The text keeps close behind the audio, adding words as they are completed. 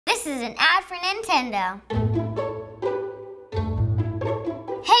This is an ad for Nintendo.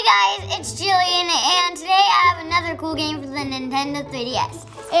 Hey guys, it's Jillian, and today I have another cool game for the Nintendo 3DS.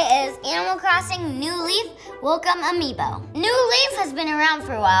 It is Animal Crossing New Leaf Welcome Amiibo. New Leaf has been around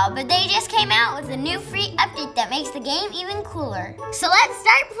for a while, but they just came out with a new free update that makes the game even cooler. So let's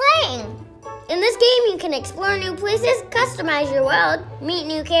start playing! In this game, you can explore new places, customize your world, meet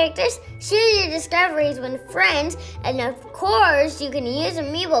new characters, share your discoveries with friends, and of course, you can use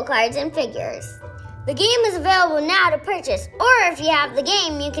amiibo cards and figures. The game is available now to purchase, or if you have the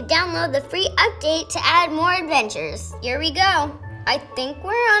game, you can download the free update to add more adventures. Here we go. I think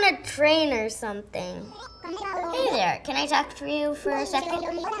we're on a train or something. Hey there, can I talk to you for a second?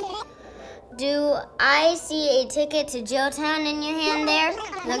 Do I see a ticket to Jilltown in your hand there?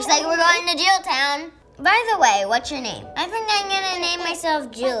 Looks like we're going to Jilltown. By the way, what's your name? I think I'm gonna name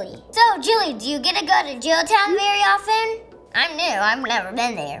myself Jilly. So, Jilly, do you get to go to Jilltown very often? I'm new, I've never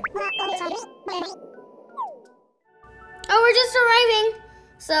been there. Oh, we're just arriving.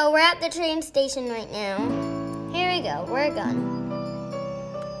 So, we're at the train station right now. Here we go, we're gone.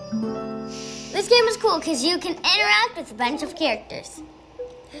 This game is cool because you can interact with a bunch of characters.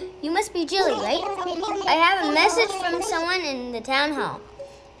 You must be Jilly, right? I have a message from someone in the town hall.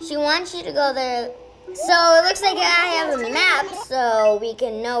 She wants you to go there. So it looks like I have a map so we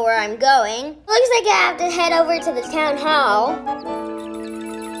can know where I'm going. Looks like I have to head over to the town hall.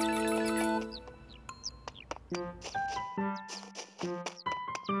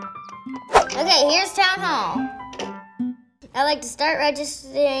 Okay, here's town hall. I'd like to start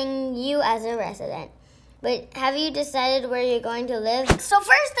registering you as a resident. But have you decided where you're going to live? So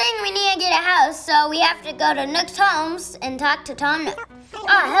first thing, we need to get a house, so we have to go to Nook's Homes and talk to Tom Nook.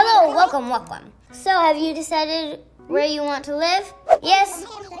 Ah, hello, welcome. So have you decided where you want to live? Yes.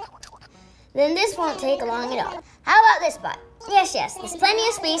 Then this won't take long at all. How about this spot? Yes, there's plenty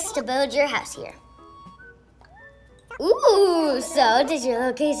of space to build your house here. Ooh, so did your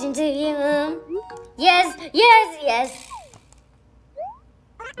location to you? Yes.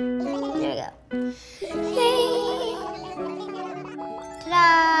 There we go. Yay!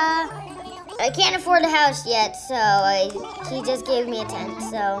 Ta-da! I can't afford a house yet, so he just gave me a tent.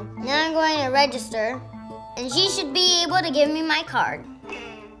 So now I'm going to register, and she should be able to give me my card.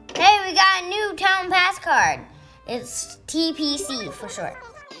 Hey, we got a new town pass card. It's TPC for short.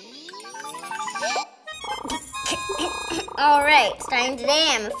 All right, starting today,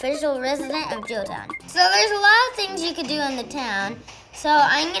 I'm official resident of Jilltown. So there's a lot of things you could do in the town. So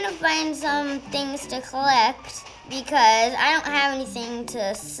I'm gonna find some things to collect because I don't have anything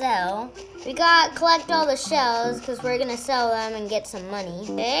to sell. We gotta collect all the shells because we're gonna sell them and get some money.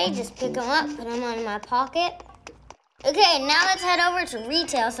 Okay, just pick them up, put them in my pocket. Okay, now let's head over to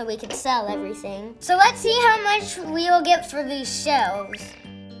retail so we can sell everything. So let's see how much we will get for these shells.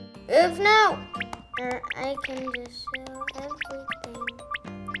 If not, I can just sell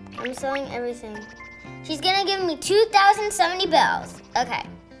everything. I'm selling everything. She's gonna give me 2,070 bells. Okay,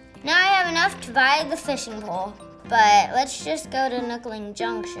 now I have enough to buy the fishing pole, but let's just go to Nookling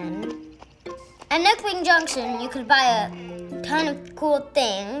Junction. At Nookling Junction, you could buy a ton of cool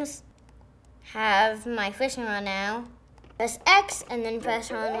things. Have my fishing rod now. Press X and then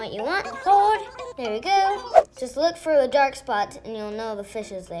press on what you want. Hold, there we go. Just look for the dark spots and you'll know the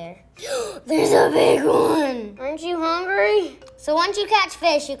fish is there. There's a big one. Aren't you hungry? So once you catch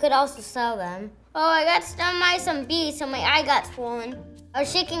fish, you could also sell them. Oh, I got stung by some bees, so my eye got swollen. I was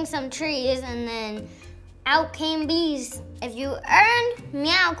shaking some trees, and then out came bees. If you earn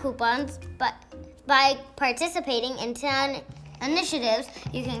meow coupons by participating in town initiatives,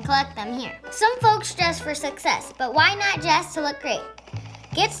 you can collect them here. Some folks dress for success, but why not dress to look great?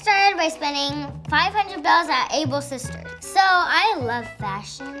 Get started by spending 500 bells at Able Sisters. So, I love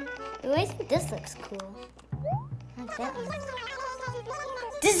fashion. Ooh, I think this looks cool. Like that one.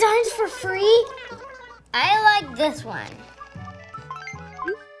 Designs for free? I like this one.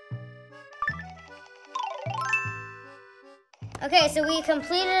 Okay, so we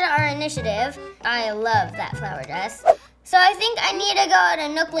completed our initiative. I love that flower dress. So I think I need to go to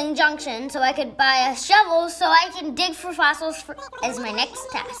Nookling Junction so I could buy a shovel so I can dig for fossils as my next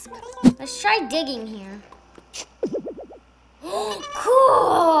task. Let's try digging here.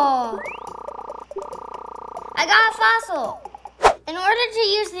 Cool! I got a fossil. In order to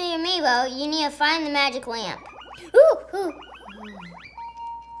use the amiibo, you need to find the magic lamp. Ooh.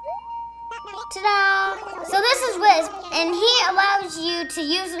 Ta-da! So this is Wisp, and he allows you to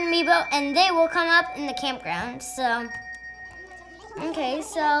use an amiibo, and they will come up in the campground. So, okay,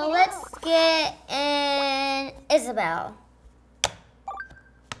 so let's get an Isabel.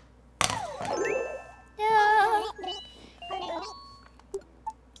 Yeah.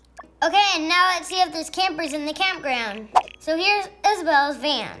 Okay, and now let's see if there's campers in the campground. So here's Isabel's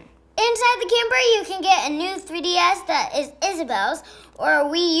van. Inside the camper, you can get a new 3DS that is Isabel's or a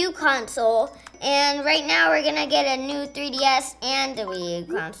Wii U console. And right now, we're gonna get a new 3DS and a Wii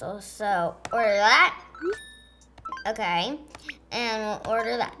U console. So order that. Okay, and we'll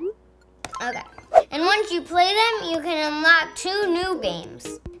order that. Okay, and once you play them, you can unlock 2 new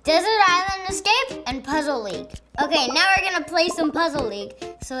games. Desert Island Escape and Puzzle League. Okay, now we're gonna play some Puzzle League.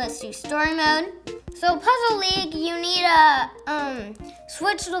 So let's do story mode. So Puzzle League, you need to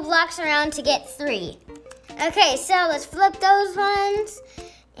switch the blocks around to get 3. Okay, so let's flip those ones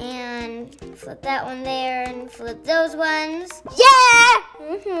and flip that one there and flip those ones. Yeah!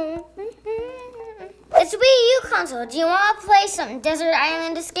 It's a Wii U console. Do you want to play some Desert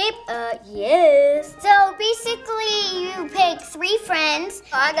Island Escape? Yes. So basically, you pick 3 friends.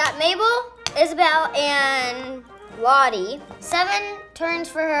 I got Mabel, Isabel, and Lottie. 7 turns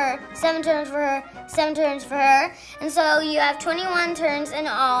for her, 7 turns for her, 7 turns for her. And so you have 21 turns in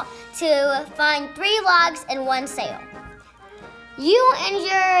all to find 3 logs and 1 sail. You and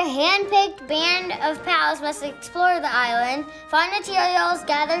your hand-picked band of pals must explore the island, find materials,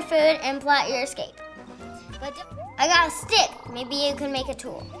 gather food, and plot your escape. But I got a stick. Maybe you can make a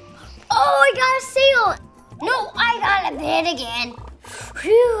tool. Oh, I got a sail. No, I got a bed again.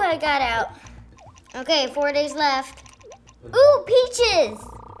 Whew, I got out. Okay, 4 days left. Ooh, peaches.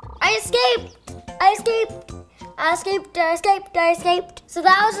 I escaped. I escaped. I escaped, I escaped, I escaped. So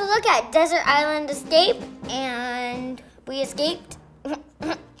that was a look at Desert Island Escape, and we escaped.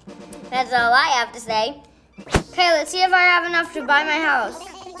 That's all I have to say. Okay, let's see if I have enough to buy my house.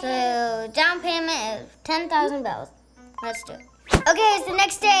 So down payment is 10,000 bells. Let's do it. Okay, it's the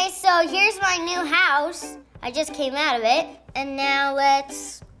next day, so here's my new house. I just came out of it, and now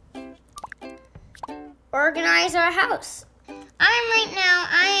let's organize our house.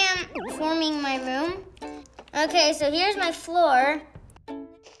 I am forming my room. Okay, so here's my floor.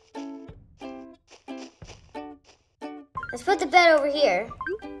 Let's put the bed over here.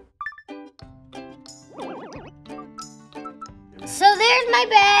 So there's my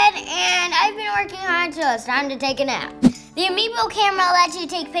bed, and I've been working hard, so it's time to take a nap. The amiibo camera lets you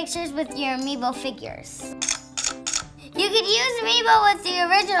take pictures with your amiibo figures. You could use amiibo with the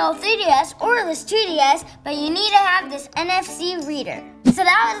original 3DS or this 2DS, but you need to have this NFC reader. So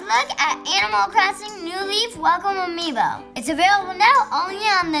that was a look at Animal Crossing New Leaf Welcome Amiibo. It's available now only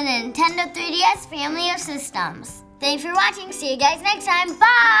on the Nintendo 3DS family of systems. Thanks for watching. See you guys next time.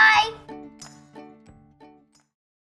 Bye!